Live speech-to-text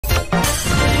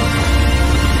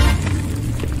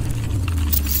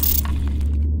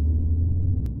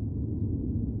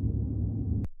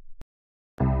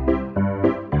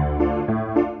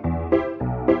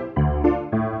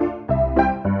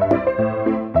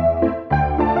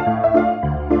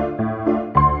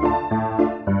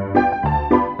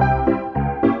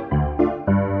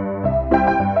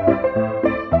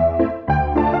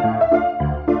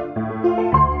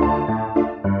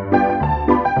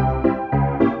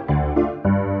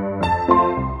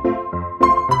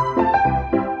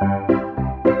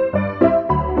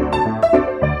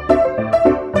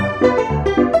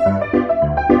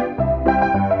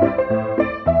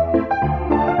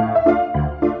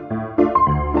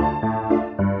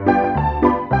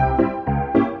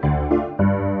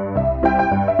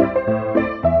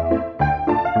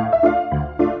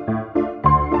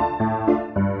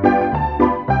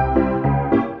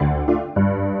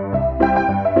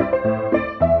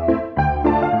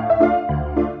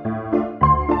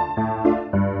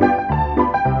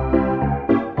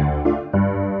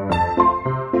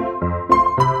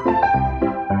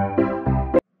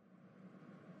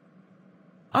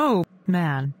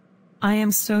man. I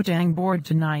am so dang bored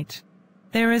tonight.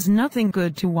 There is nothing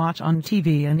good to watch on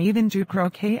TV and even do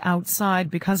croquet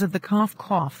outside because of the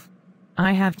cough.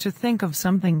 I have to think of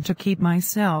something to keep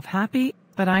myself happy,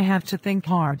 but I have to think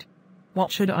hard.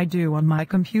 What should I do on my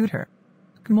computer?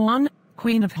 Come on,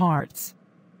 Queen of Hearts.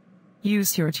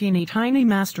 Use your teeny tiny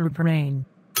master brain.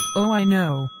 Oh, I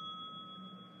know.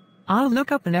 I'll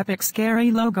look up an epic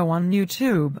scary logo on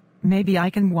YouTube. Maybe I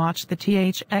can watch the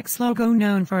THX logo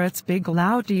known for its big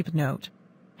loud deep note.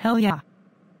 Hell yeah.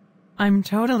 I'm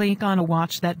totally gonna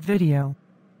watch that video.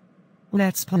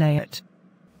 Let's play it.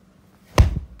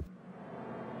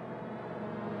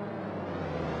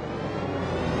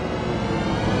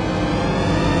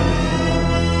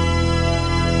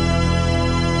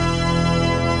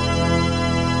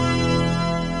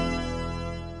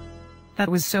 That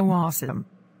was so awesome.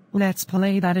 Let's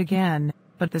play that again,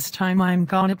 but this time I'm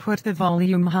gonna put the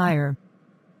volume higher.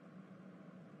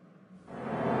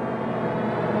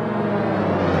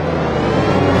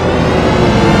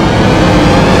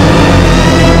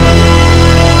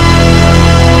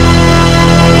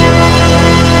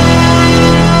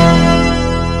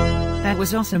 That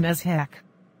was awesome as heck.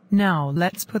 Now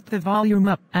let's put the volume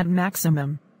up at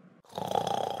maximum.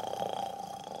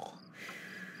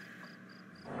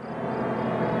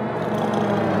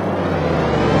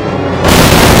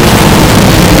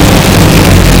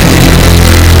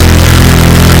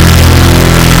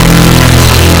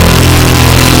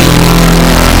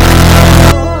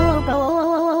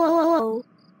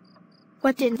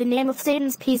 What in the name of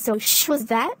Satan's piece of sh was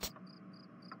that?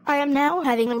 I am now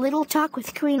having a little talk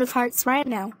with Queen of Hearts right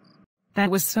now. That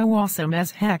was so awesome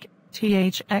as heck.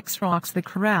 THX rocks the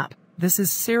crap. This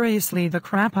is seriously the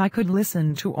crap I could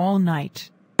listen to all night.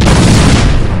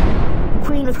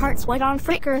 Queen of Hearts, what on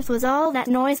frick earth was all that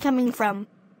noise coming from?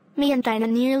 Me and Dinah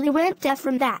nearly went deaf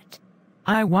from that.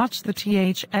 I watched the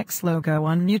THX logo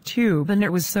on YouTube and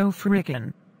it was so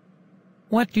frickin'.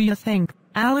 What do you think,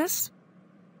 Alice?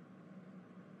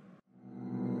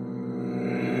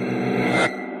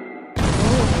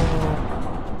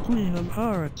 Queen of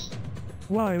Hearts.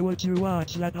 Why would you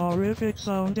watch that horrific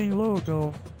sounding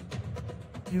logo?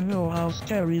 You know how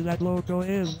scary that logo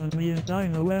is, and me and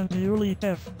Dinah went nearly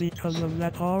deaf because of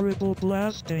that horrible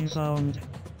blasting sound.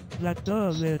 That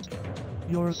does it.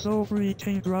 You're so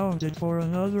freaking grounded for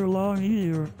another long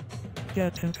year.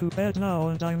 Get into bed now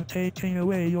and I'm taking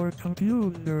away your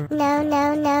computer.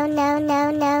 No.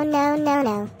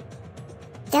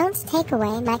 Don't take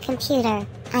away my computer.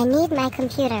 I need my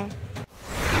computer.